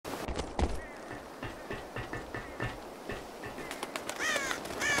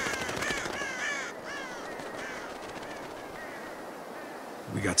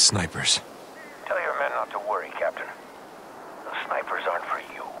We got snipers. Tell your men not to worry, Captain. The snipers aren't for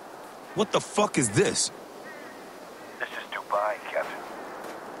you. What the fuck is this? This is Dubai, Captain.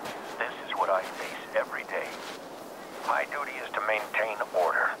 This is what I face every day. My duty is to maintain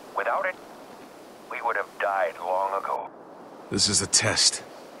order. Without it, we would have died long ago. This is a test.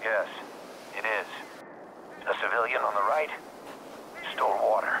 Yes, it is. A civilian on the right stole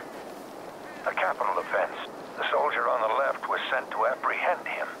water. A capital offense. The soldier on the left was sent to apprehend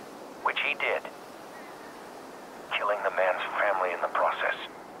him, which he did, killing the man's family in the process.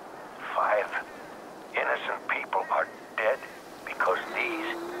 5 innocent people are dead because these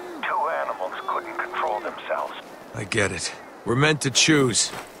 2 animals couldn't control themselves. I get it. We're meant to choose.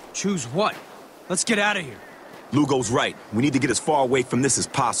 Choose what? Let's get out of here. Lugo's right. We need to get as far away from this as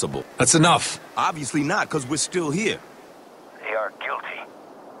possible. That's enough. Obviously not, because we're still here. They are guilty.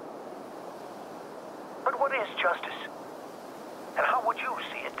 But what is justice? And how would you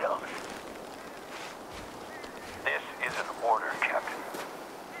see it dealt? This is an order, Captain.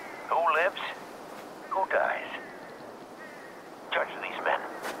 Who lives? Who dies? Judge these men,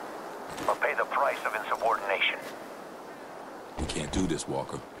 or pay the price of insubordination. We can't do this,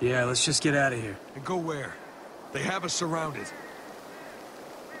 Walker. Yeah, let's just get out of here. And go where? They have us surrounded.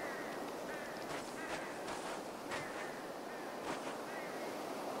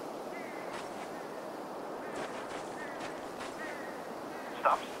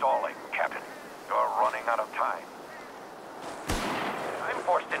 Stop stalling, Captain. You're running out of time. I'm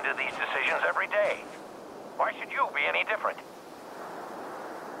forced into these decisions every day. Why should you be any different?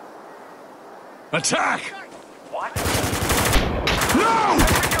 Attack! What? No!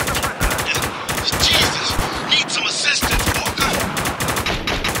 Jesus! Need some assistance, Walker!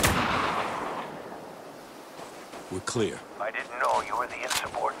 We're clear. I didn't know you were the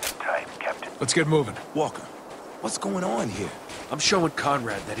insubordinate type, Captain. Let's get moving. Walker, what's going on here? I'm showing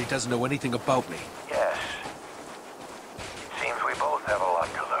Conrad that he doesn't know anything about me. Yes. It seems we both have a lot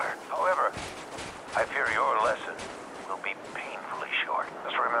to learn. However, I fear your lesson will be painfully short.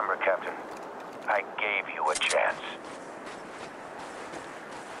 Just remember, Captain, I gave you a chance.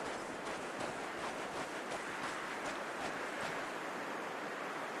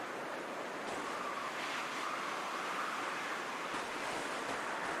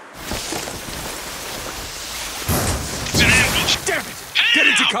 It's an ambush! Damn it! Get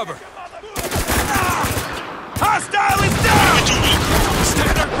into cover! Hostile is down!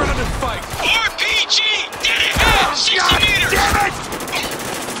 Stand our ground and fight! RPG! Get ahead! 60 meters! Damn it!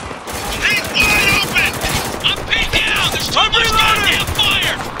 He's wide open! I'm pinned down! There's too much goddamn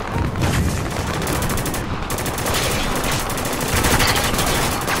fire!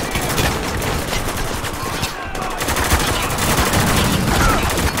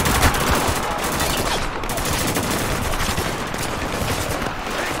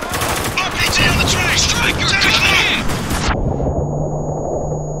 RPG on the track! Striker! Come in!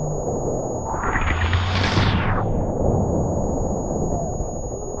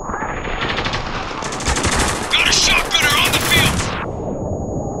 Got a shotgunner on the field!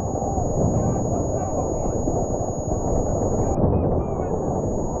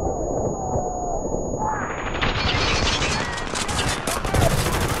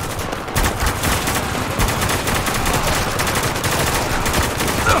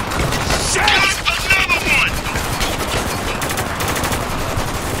 Got another one!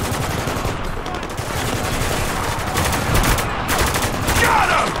 Got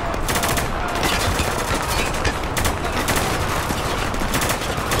him!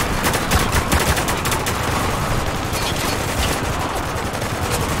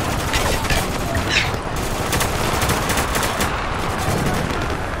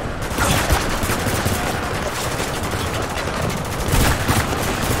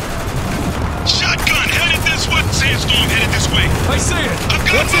 Shotgun headed this way! Sandstorm headed this way! I see it! I've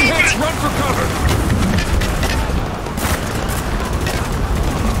got Let's enhance, movement! run for cover!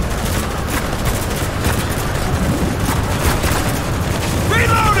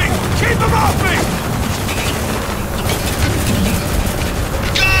 Reloading! Keep them off me!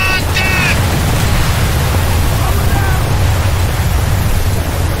 God damn!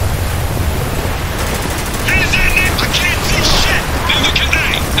 Hands in there! I can't see shit! Then look at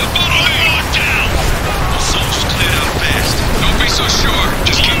that! The bottom one down! The soldiers cleared out fast. Don't be so sure.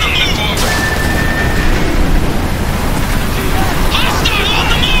 Just keep moving forward. Hostile on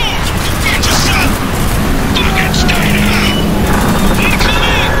the move! Get yourself! Fucking stay down!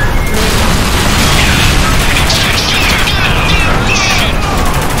 Incoming!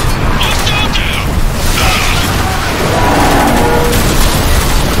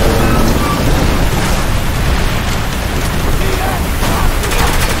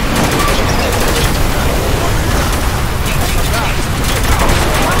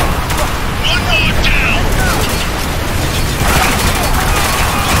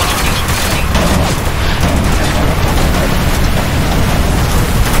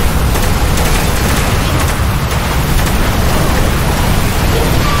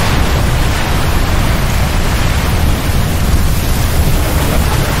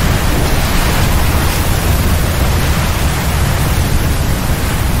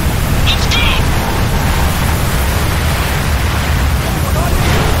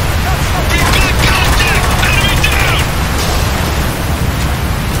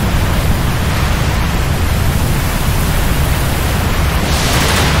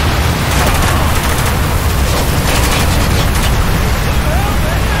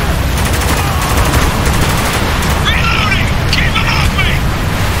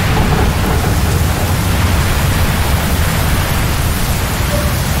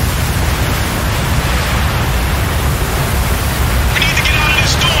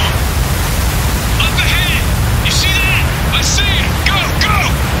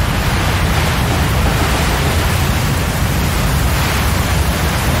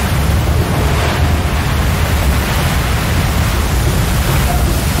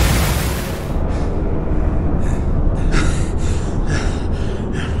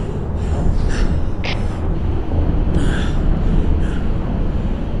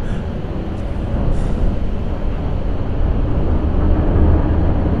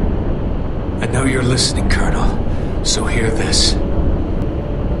 know you're listening, Colonel, so hear this.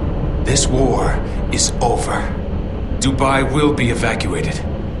 This war is over. Dubai will be evacuated,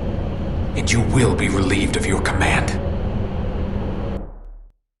 and you will be relieved of your command.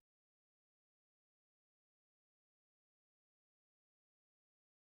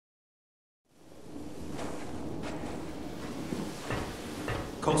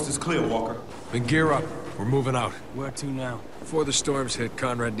 Coast is clear, Walker. Then gear up. We're moving out. Where to now? Before the storms hit,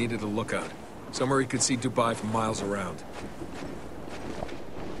 Conrad needed a lookout. Somewhere he could see Dubai from miles around.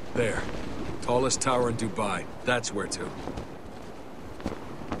 There. Tallest tower in Dubai. That's where to.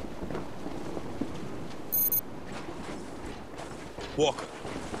 Walker,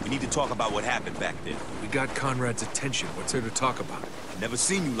 we need to talk about what happened back then. We got Conrad's attention. What's there to talk about? Never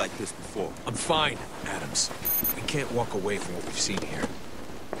seen you like this before. I'm fine, Adams. We can't walk away from what we've seen here.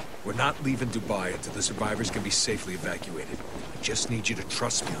 We're not leaving Dubai until the survivors can be safely evacuated. I just need you to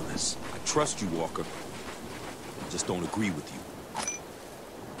trust me on this. I trust you, Walker. I just don't agree with you.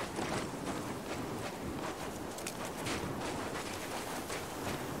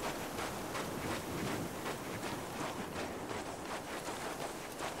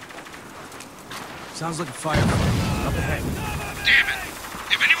 Sounds like a firefight. Up ahead. Damn it!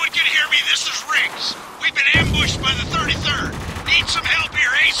 If anyone can hear me, this is Riggs. We've been ambushed by the 33rd. Need some help here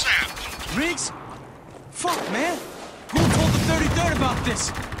ASAP. Riggs? Fuck, man! Who told the 33rd about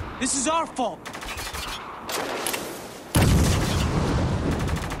this? This is our fault.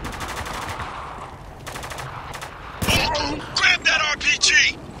 Oh, grab that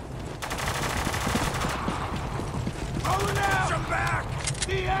RPG! Rolling out! Come back!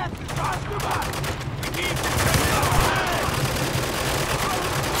 TS is on Dubai! We need to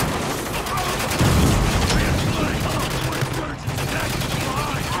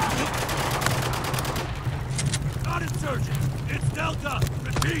Not insurgents! It's Delta!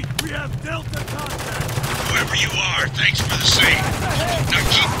 Repeat, we have Delta contact! Whoever you are, thanks for the save. Now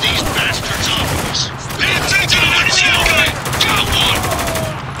keep these bastards off of us. Pay attention to that shield guy! Got one!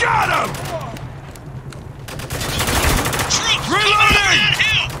 Got him! Troops coming over that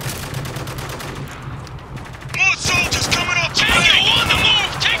hill! More soldiers coming off the Tango on the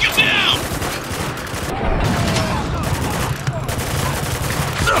move! Take him down!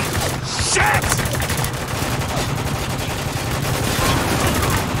 Shit!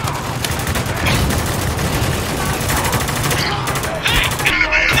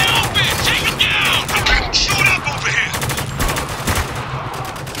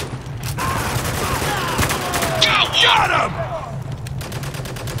 Got him!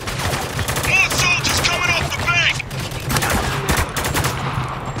 More soldiers coming off the bank!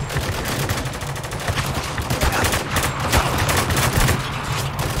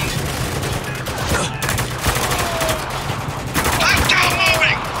 Hostile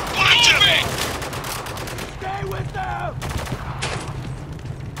moving! Watch him! Stay with them!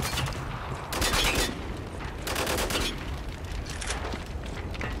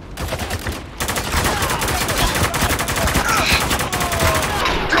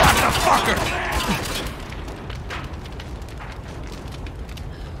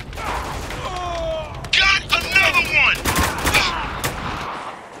 Got another one!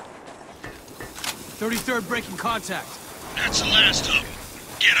 33rd breaking contact. That's the last of them.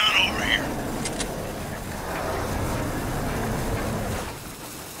 Get on over here.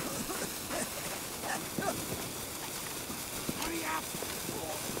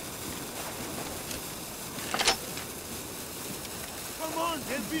 Come on,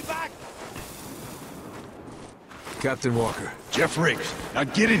 he'll be back! Captain Walker. Jeff Riggs, now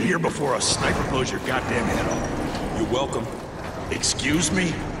get in here before a sniper blows your goddamn head off. You're welcome. Excuse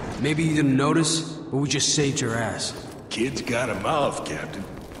me? Maybe you didn't notice, but we just saved your ass. Kid's got a mouth, Captain.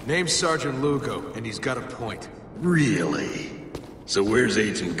 Name's Sergeant Lugo, and he's got a point. Really? So where's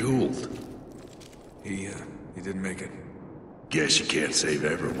Agent Gould? He didn't make it. Guess you can't save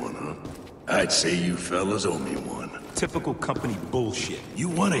everyone, huh? I'd say you fellas owe me one. Typical company bullshit. You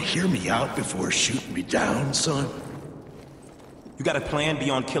want to hear me out before shooting me down, son? You got a plan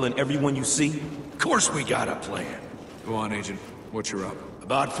beyond killing everyone you see? Of course we got a plan. Go on, Agent. What's your up?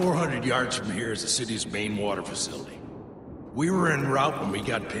 About 400 yards from here is the city's main water facility. We were en route when we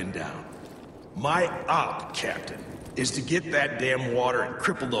got pinned down. My op, Captain, is to get that damn water and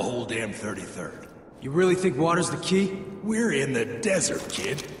cripple the whole damn 33rd. You really think water's the key? We're in the desert,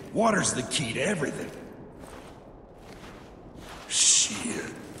 kid. Water's the key to everything. Shit.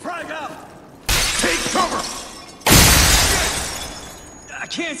 Frag out! Take cover! I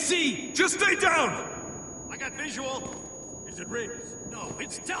can't see! Just stay down! I got visual. Is it Riggs? No,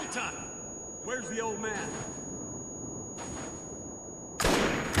 it's Delta! Where's the old man?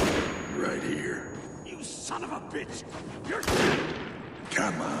 Right here. You son of a bitch! You're...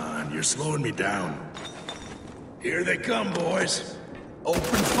 Come on, you're slowing me down. Here they come, boys. Open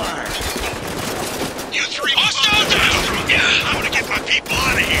fire. You three hostile down! Yeah, I want to get my people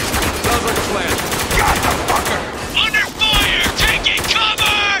out of here. Sounds like a plan. Got the fucker! Under fire! Taking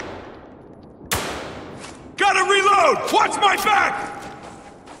cover! Gotta reload! Watch my back!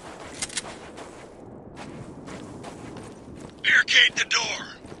 Barricade the door.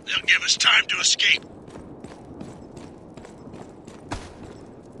 They'll give us time to escape.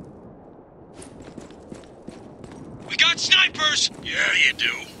 We got snipers! Yeah, you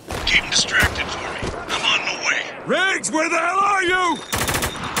do. Keep them distracted for me. I'm on the way. Riggs, where the hell are you?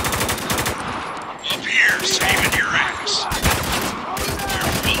 Up here, saving your ass.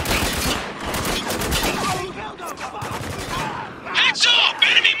 You're welcome. Heads up!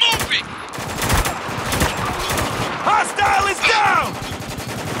 Enemy moving! Hostile is down!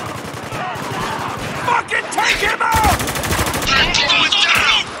 Fucking take him out! Going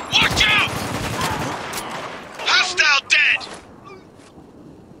down! Watch out! Hostile dead!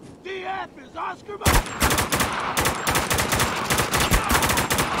 DF is Oscar Mike!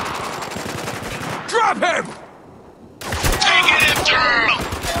 Drop him! Taking him down!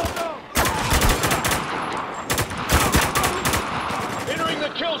 Entering the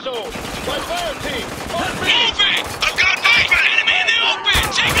kill zone! My fire team! Moving! I've got movement! Enemy in the open!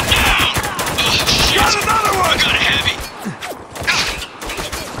 Take him down! Oh, shit! Got another one! I got a heavy!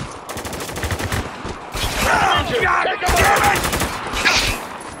 God damn it!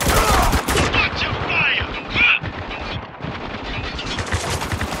 Watch your fire!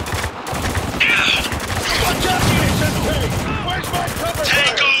 Watch out, Sensei! Where's my cover fire?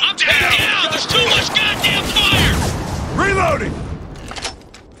 Tango! I'm down! Yeah, there's too much goddamn fire! Reloading!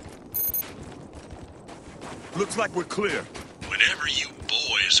 Looks like we're clear. Whenever you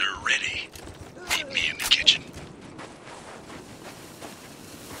boys are ready, meet me in the kitchen.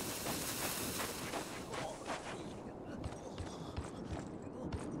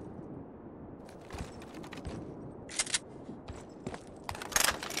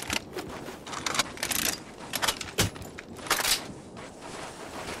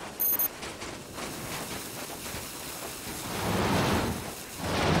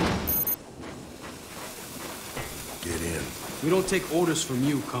 Get in. We don't take orders from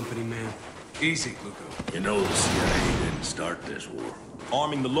you, company man. Easy, Lugo. You know the CIA didn't start this war.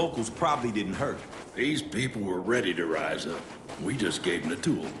 Arming the locals probably didn't hurt. These people were ready to rise up. We just gave them the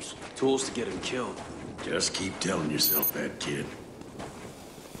tools. Tools to get him killed. Just keep telling yourself that, kid.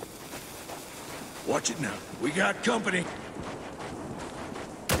 Watch it now. We got company.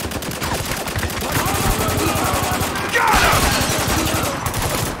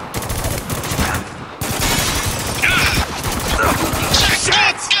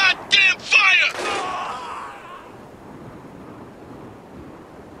 Goddamn fire!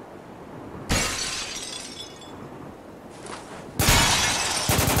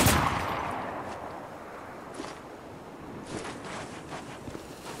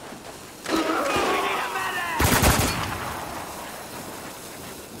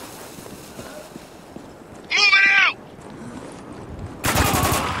 Moving out!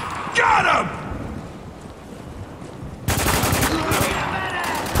 Got him!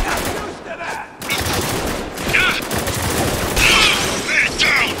 Man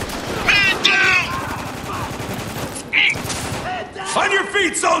down! Man down! On your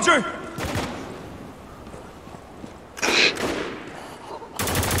feet, soldier!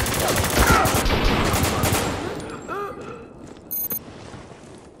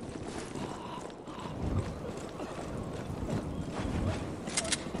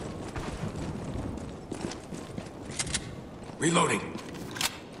 Reloading.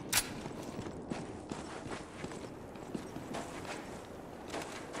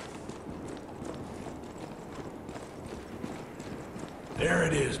 There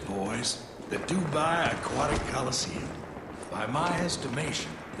it is, boys. The Dubai Aquatic Coliseum. By my estimation,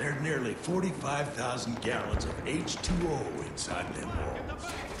 there are nearly 45,000 gallons of H2O inside them walls.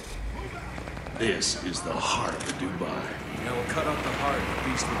 This is the heart of Dubai. Now we'll cut out the heart, the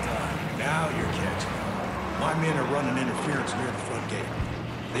beast will die. Now you're catching on. My men are running interference near the front gate.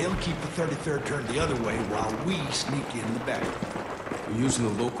 They'll keep the 33rd turned the other way while we sneak in the back. We're using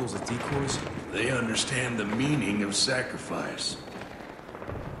the locals as decoys? They understand the meaning of sacrifice.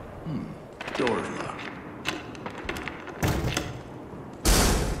 Door's locked.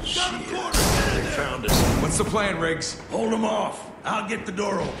 Shit. They found us. What's the plan, Riggs? Hold them off. I'll get the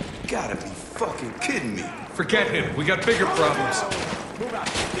door open. Gotta be fucking kidding me. Forget him. We got bigger problems. Shut up!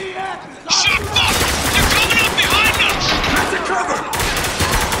 They're coming up behind us! Get the cover!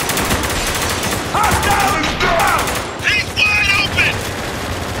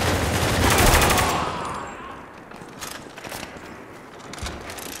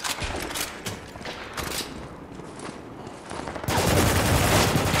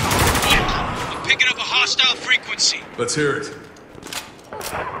 hostile frequency. Let's hear it.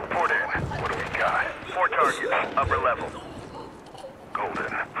 Report in. What do we got? 4 targets, upper level. Golden,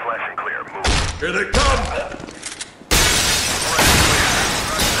 flash and clear, move. Here they come!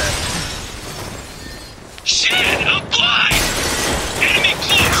 Shit, I'm blind! Enemy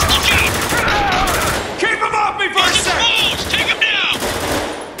close, look out! Keep him off me for a He's sec! exposed! Take him down!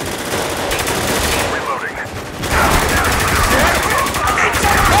 Reloading.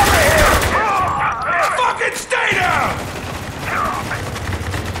 Fucking stay down!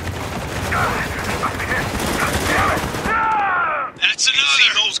 That's another.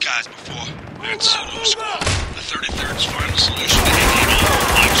 Seen those guys before. That's Pseudo Squad. The 33rd's final solution to any and all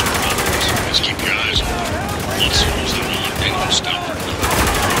life's problems. Just keep your eyes open. Once Pseudo's on, they won't stop for nothing.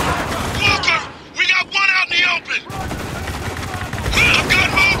 Walker! We got one out in the open! I've got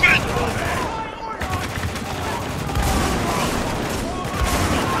movement!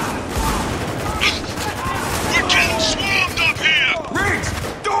 We're getting swarmed up here! Reach!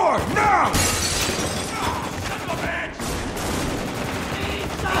 Door! Now!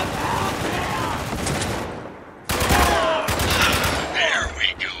 There we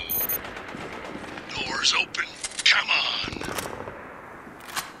go. Doors open. Come on.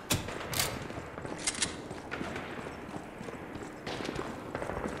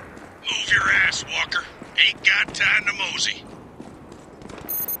 Move your ass, Walker. Ain't got time to mosey.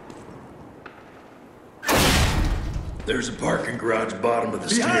 There's a parking garage bottom of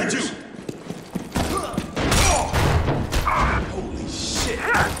the Behind stairs. Holy shit!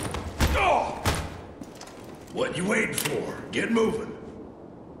 Oh! What you waiting for? Get moving.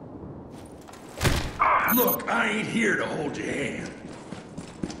 Look, I ain't here to hold your hand.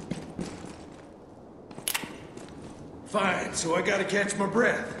 Fine, so I gotta catch my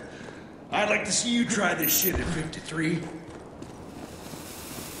breath. I'd like to see you try this shit at 53.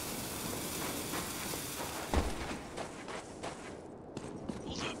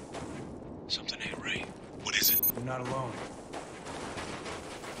 Hold up. Something ain't right. What is it? You're not alone.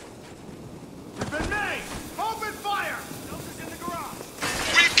 Grenade! Open fire! Shelter's in the garage!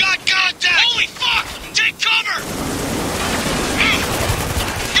 We've got contact! Holy fuck! Take cover!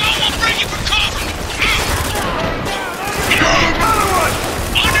 Go, we'll bring you for cover! Another one!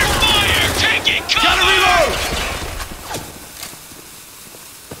 Under fire! Take it! Cover! Gotta reload!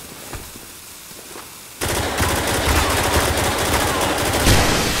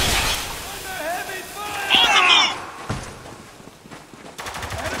 On the move!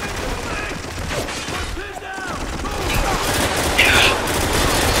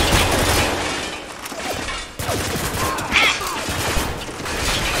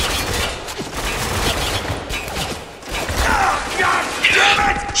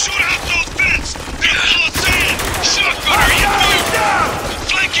 Shoot out those vents! They're full of sand! Shotgunner, you move!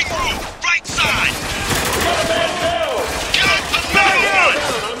 Flanking roof, right side! Got another one!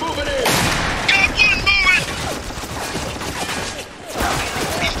 I'm moving in. Got one moving!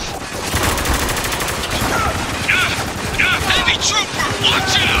 Heavy trooper!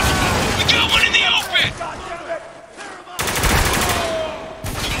 Watch out! We got one in the open!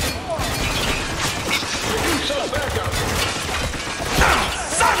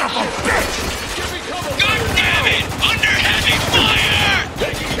 Son of a bitch! God damn it! Under heavy fire!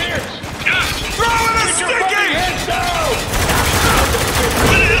 Throwing a sticky!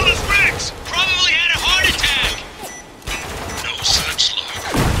 Where the hell is Rex? Probably had a heart attack! No such luck.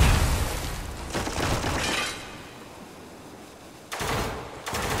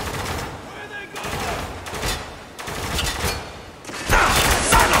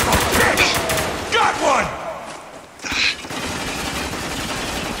 Son of a bitch! Got one!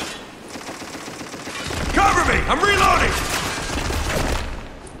 Cover me! I'm reloading!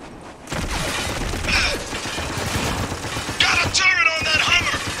 Got a turret on that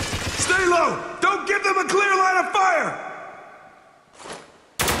Hummer! Stay low! Don't give them a clear line of fire!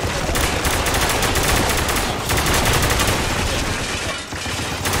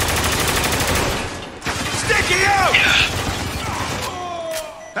 Sticky out!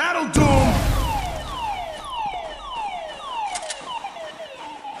 That'll do 'em!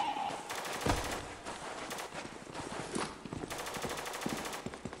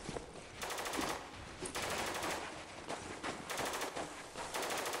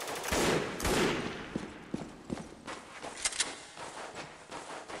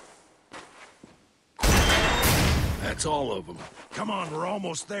 That's all of them. Come on, we're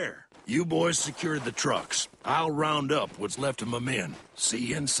almost there. You boys secured the trucks. I'll round up what's left of my men. See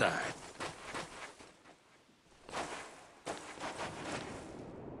you inside.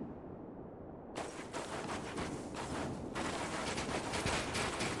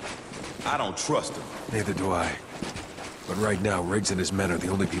 I don't trust him. Neither do I. But right now, Riggs and his men are the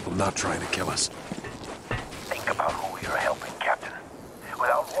only people not trying to kill us. Think about who you're helping, Captain.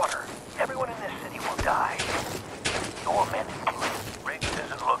 Without water, everyone in this city will die. Your men included. Riggs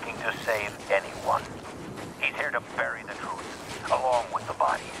isn't looking to save anyone. He's here to bury the truth, along with the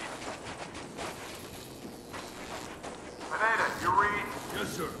bodies. Pineda, you read? Yes,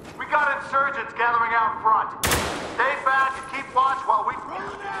 sir. We got insurgents gathering out front. Stay back and keep watch while we...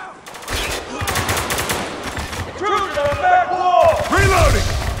 Rolling out! Intruders on the back wall! Reloading!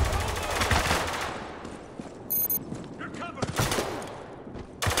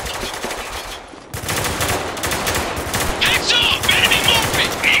 Heads off! Enemy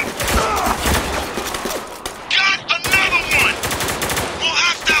moving! Got another one! More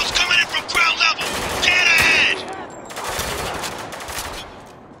hostiles coming in from ground level! Dead ahead!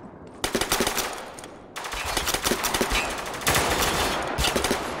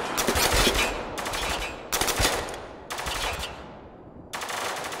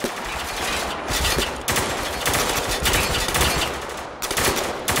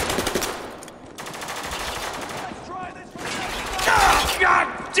 God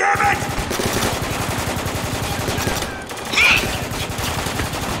damn it!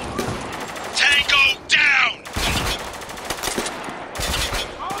 Tango down!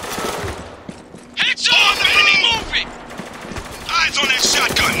 Heads off! Enemy moving! Eyes on that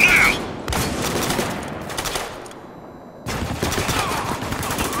shotgun now!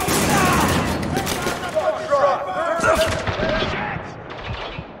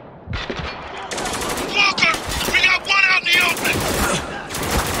 Walker! We got one out in the open!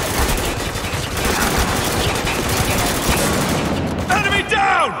 Enemy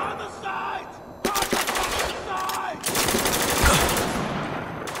down! On the sides! On the sides!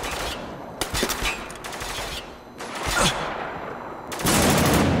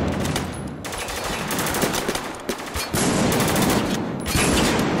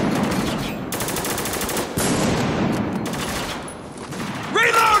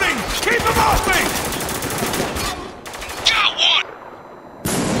 Reloading! Keep him off me! Got one!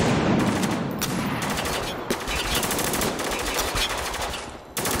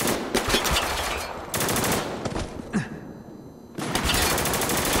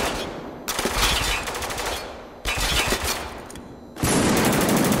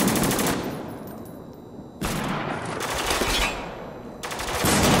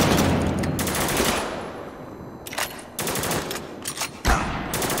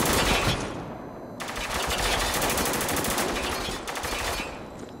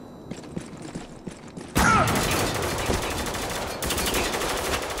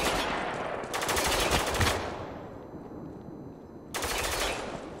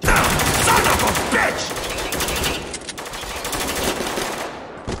 Son of a bitch!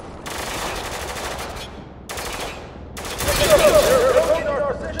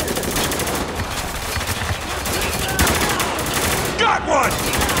 Got one!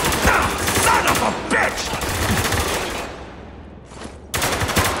 Son of a bitch!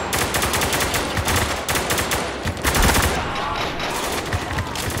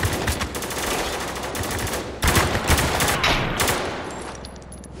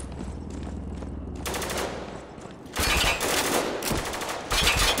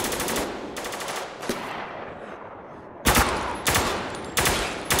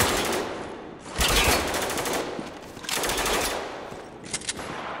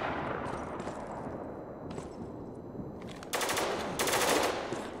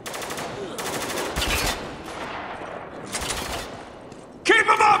 Keep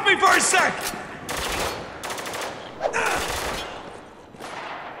him off me for a sec!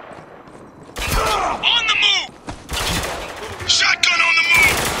 On the move! Shotgun on the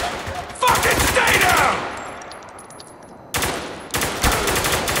move! Fucking stay down!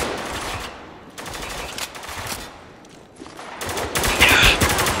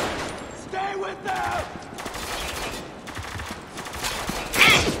 Stay with them!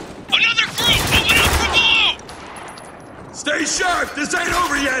 Another group! Open up from below! Stay sharp! This ain't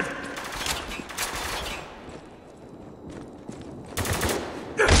over yet!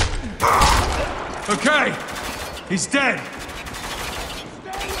 Okay, he's dead.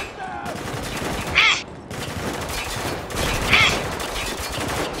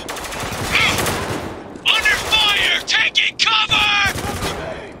 Under fire! Taking cover!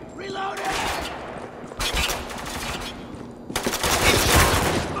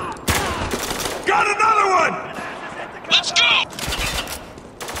 Got another one! Let's go!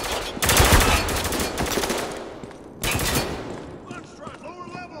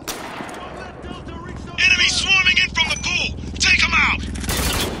 Enemy swarming in from the pool! Take them out!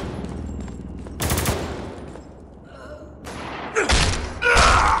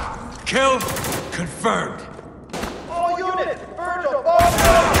 Kill confirmed. All units, Virgil, fall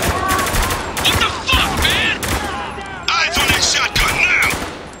down! What the fuck, man? Eyes on that shotgun now!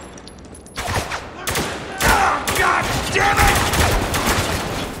 Oh, God damn it!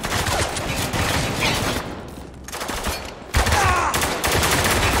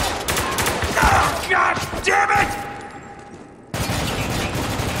 Oh, God damn it!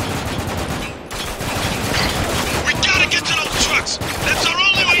 We gotta get to those trucks! That's our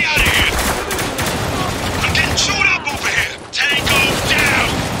only way out of here! I'm getting chewed up over here! Tango down!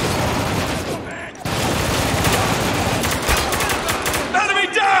 Enemy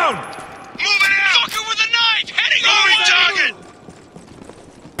down! Moving out! Fucker with a knife! Heading over target!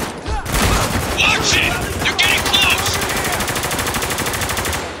 Watch it! They're getting close!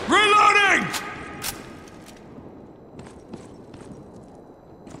 Reloading!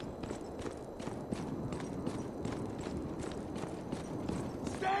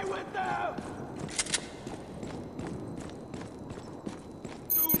 Stay with them!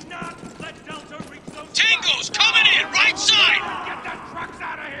 Do not let Delta reach those Tango's coming in! Right side! Get the trucks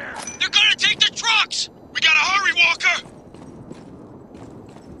out of here! They're gonna take the trucks! We gotta hurry, Walker!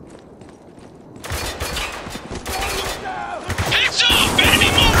 Heads up!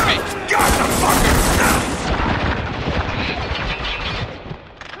 Enemy movement! Got the fucking stuff!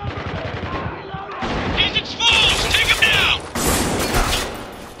 He's exposed! Take him down!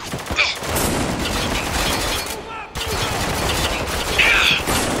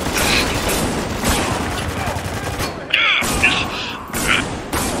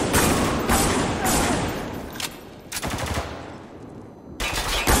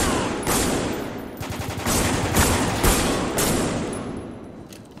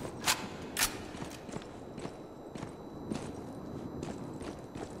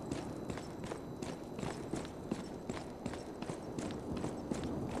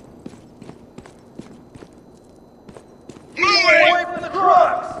 Away from the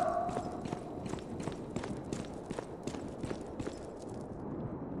trucks!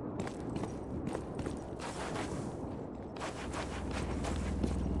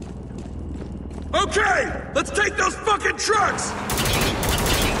 Okay, let's take those fucking trucks!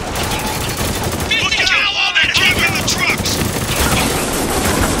 Look out! All that keep in the trucks!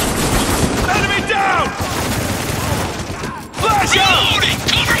 Enemy down! Flash out! Reloading!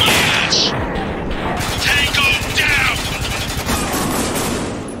 Cover my ass! Tango down!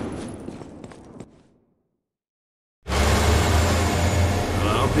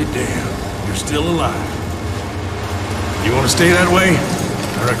 I'll be damned. You're still alive. You want to stay that way?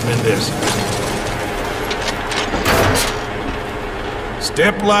 I recommend this.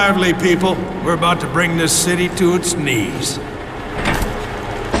 Step lively, people. We're about to bring this city to its knees.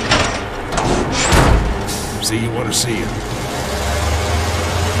 See you want to see it.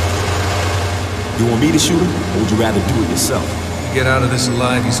 You want me to shoot him, or would you rather do it yourself? Get out of this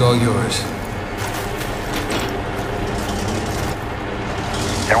alive, he's all yours.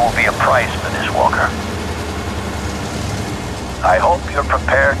 There will be a price for this, Walker. I hope you're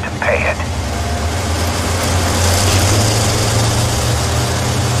prepared